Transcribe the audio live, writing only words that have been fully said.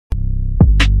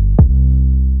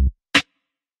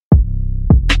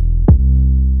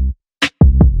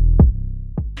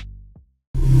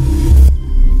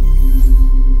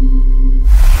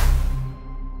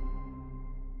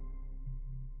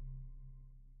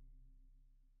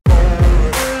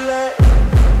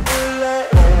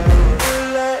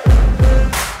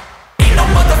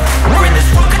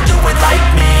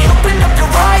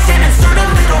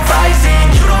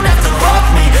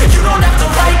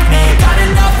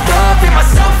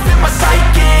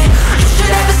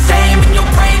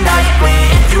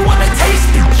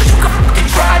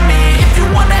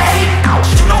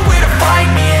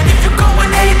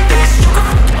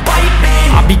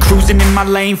my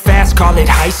lane fast, call it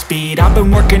high speed. I've been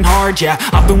working hard, yeah,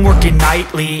 I've been working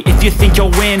nightly. If you think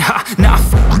you'll win, ha, nah,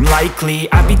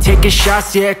 likely. I be taking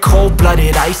shots, yeah,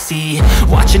 cold-blooded, icy.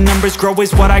 Watching numbers grow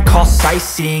is what I call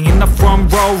sightseeing. In the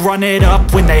front row, run it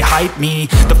up when they hype me.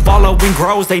 The following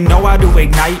grows, they know how to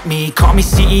ignite me. Call me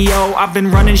CEO, I've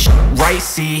been running shit right,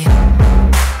 see.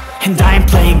 And I ain't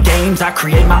playing games, I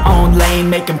create my own lane,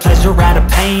 making pleasure out of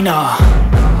pain,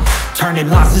 turning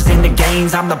losses into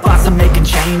gains. I'm the boss, I'm making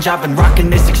change. I've been rocking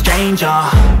this exchange,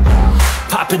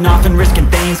 popping off and risking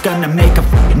things. Gonna make a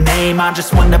f***ing name. I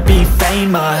just wanna be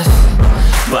famous,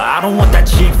 but I don't want that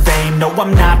cheap fame. No,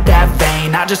 I'm not that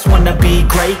vain. I just wanna be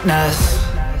greatness.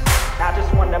 I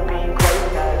just wanna be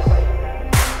greatness.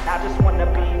 I just wanna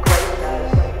be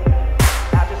greatness.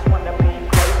 I just wanna be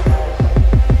greatness.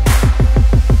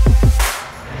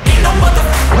 Ain't no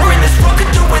motherfucker in this world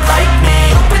could do it like me.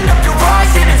 Open up your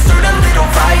eyes and insert a little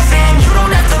rising. You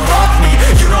don't have to love me,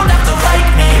 you don't have to like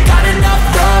me. Got enough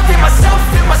love in myself,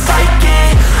 in my psyche.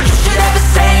 You should have the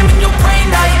same in your brain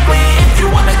nightly. If you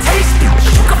wanna taste me,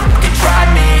 you can fucking try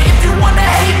me. If you wanna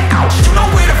hate me, you know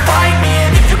where to find me.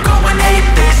 And if you go and hate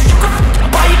this, you can fucking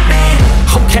bite me.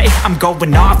 Okay, I'm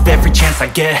going off every chance I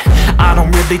get. I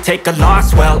don't really take a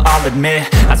loss, well, I'll admit.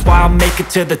 That's why I'll make it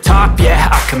to the top, yeah,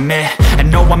 I commit.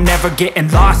 And no, I'm never getting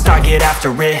lost, I get after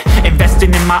it.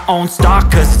 Investing in my own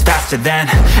stock, cause it's faster than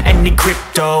any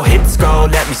crypto hits go,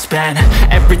 let me spend.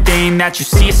 Everything that you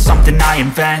see is something I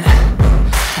invent,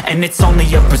 and it's only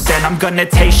a percent. I'm gonna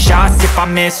take shots, if I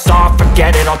miss all,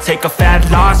 forget it. I'll take a fat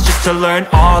loss just to learn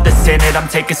all that's in it. I'm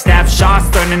taking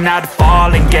snapshots, learning how to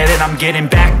fall and get it. I'm getting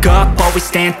back up, always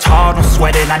stand tall, don't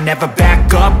sweat it. I never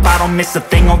back up, I don't miss a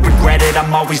thing or regret it.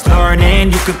 I'm always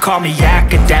learning, you could call me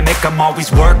academic. I'm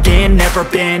always working, never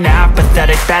been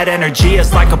apathetic. Bad energy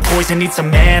is like a poison, needs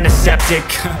some antiseptic.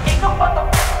 Ain't no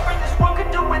motherfucker in this world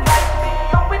could do it like me.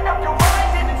 Open up your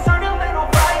eyes and insert a little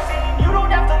rising. You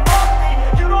don't have to love me,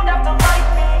 you don't have to like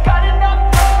me. Got enough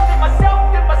love in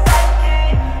myself, in my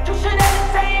psyche. You should have the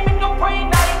same in your brain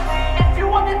nightly. If you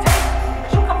want to taste me,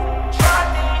 you can f***ing try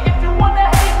me. If you want to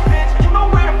hate bitch, you know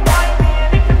where to find me.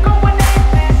 And if you go and hate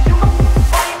this, you can f***ing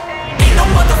fight me. Ain't no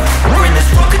motherfucker in this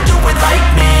world could do it like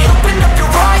me. Open up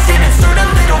your eyes and insert a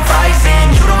little rising.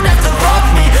 You don't have to love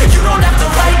me, you don't have to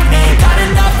like me. Got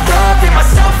enough love in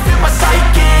myself, in my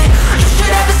psyche. You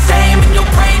should have the same in your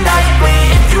brain nightly.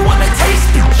 If you wanna taste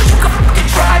me, you can fucking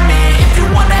try me. If you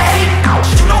wanna hate me,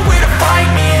 you know where to find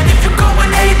me. And if you go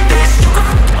and hate this, you can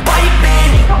fucking bite me. Ain't no motherfucker in this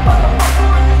world can do it like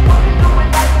me. Open up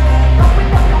your eyes and insert a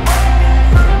little rising.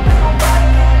 You don't have to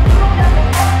love me, you don't have to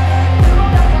like me. Got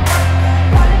enough love in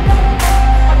myself.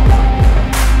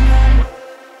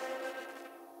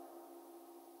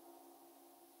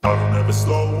 I don't ever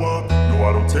slow up, no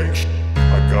I don't take sh**.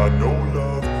 I got no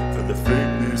love for the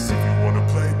fakeness. If you wanna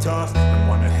play tough and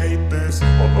wanna hate this,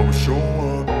 I'll always show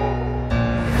up.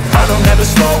 I don't ever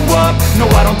slow up, no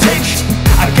I don't take sh**.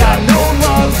 I got no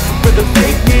love for the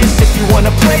fakeness. If you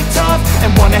wanna play tough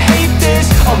and wanna hate this,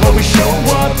 I'll always show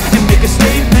up and make a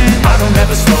statement. I don't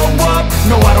ever slow up,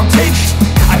 no I don't take sh**.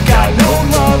 I got no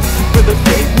love for the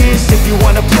fakeness. If you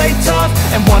wanna play tough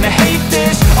and wanna hate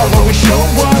this, I'll always show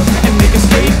up and make a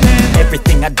statement.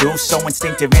 Everything I do so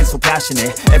instinctive and so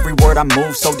passionate. Every word I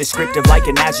move so descriptive like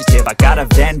an adjective. I got a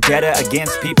vendetta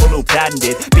against people who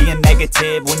patented being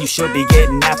negative when you should be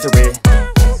getting after it.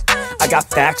 I got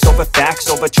facts over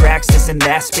tracks, this and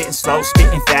that. Spitting slow,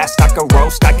 spitting fast. I could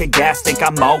roast, I could gas. Think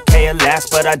I'm okay at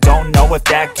last, but I don't know if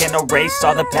that can erase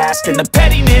all the past. And the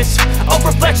pettiness, a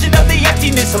reflection of the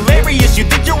emptiness. Hilarious, you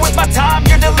think you're worth my time,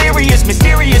 you're delirious.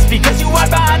 Mysterious, because you hide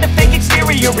behind a fake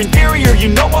exterior. Inferior, you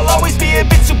know I'll always be a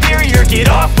bit superior. Get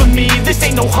off of me, this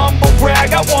ain't no humble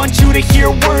brag. I want you to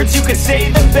hear words, you can say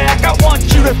them back. I want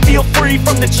you to feel free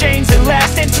from the chains that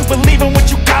last, and to believe in what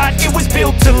you got, it was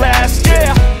built to last,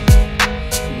 yeah.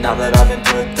 Now that I've been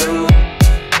put through,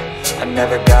 I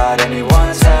never got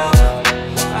anyone's help.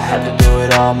 I had to do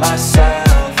it all myself.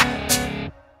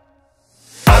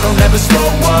 I don't ever slow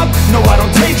up, no I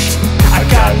don't take sh**. I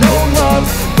got no love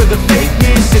for the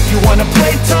fakeness. If you wanna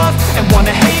play tough and wanna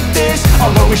hate this,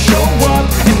 I'll always show up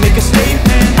and make a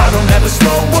statement. I don't ever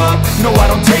slow up, no I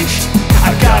don't take sh**.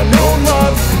 I got no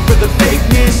love for the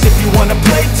fakeness. If you wanna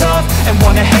play tough and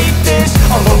wanna hate this,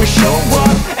 I'll always show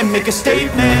up and make a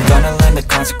statement. Gonna learn the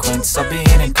consequence of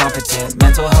being incompetent.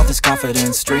 Mental health is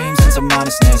confidence, dreams and some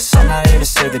honestness. I'm not here to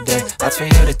save the day, that's for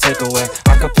you to take away.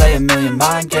 I could play a million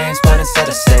mind games, but instead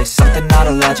I say something not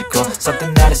illogical,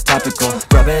 something that is topical.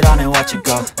 Rub it on and watch it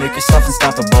go, make yourself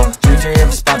unstoppable. Dreams are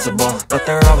irresponsible, but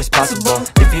they're always possible.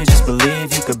 If you just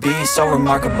believe, you could be so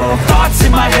remarkable. Thoughts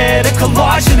in my head, a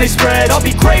collage and they spread. I'll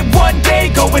be great one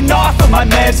day, going off of my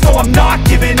meds. No, I'm not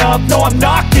giving up, no, I'm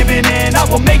not giving in. I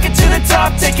will make it to the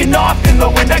top, taking off in the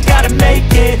wind. I gotta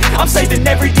make it, I'm saving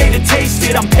every day to taste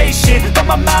it. I'm patient, but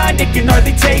my mind, it can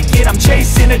hardly take it. I'm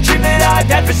chasing a dream that I've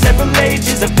had for several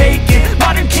ages. A vacant,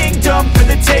 modern kingdom for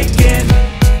the taking.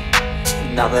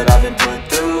 Now that I've been put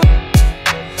through,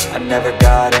 I never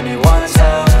got anyone's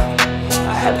help.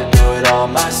 I had to do it all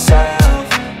myself.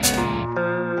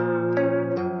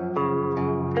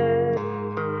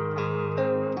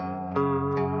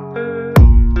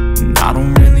 I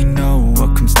don't really know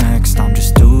what comes next. I'm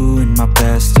just doing my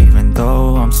best, even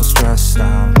though I'm so stressed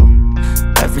out.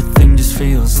 Everything just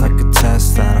feels like a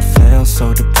test that I fail,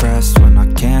 so depressed when I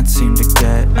can't seem to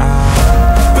get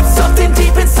out. But something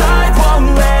deep inside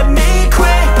won't let me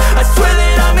quit. I swear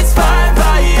that I'm inspired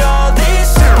by all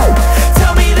this shit.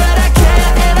 Tell me that I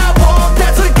can and I won't.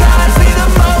 That's what guides me the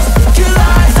most. Your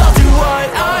lies, I'll do what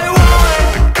I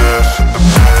want. The gas in the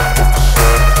back of the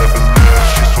set, Evelyn,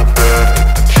 she's so bad.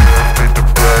 The cheer made the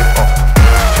brag,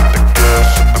 the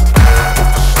gas in the back of the set, Evelyn, she's so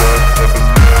bad.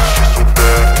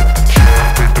 The cheer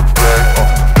made the brag, the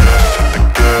gas in the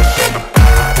back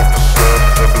of the set, Evelyn, she's so bad.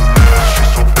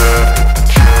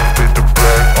 The cheer made the brag, the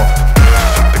gas in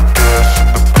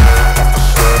the back of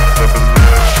the set, Evelyn,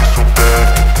 she's so bad.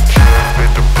 The cheer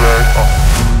made the brag,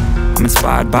 I'm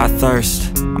inspired by thirst,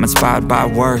 I'm inspired by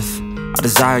worth. I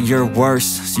desire your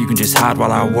worst, so you can just hide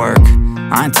while I work.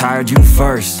 I ain't tired, you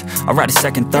first. I'll write a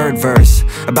second, third verse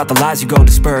about the lies you go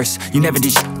disperse. You never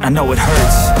did shit, I know it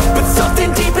hurts. But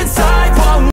something deep inside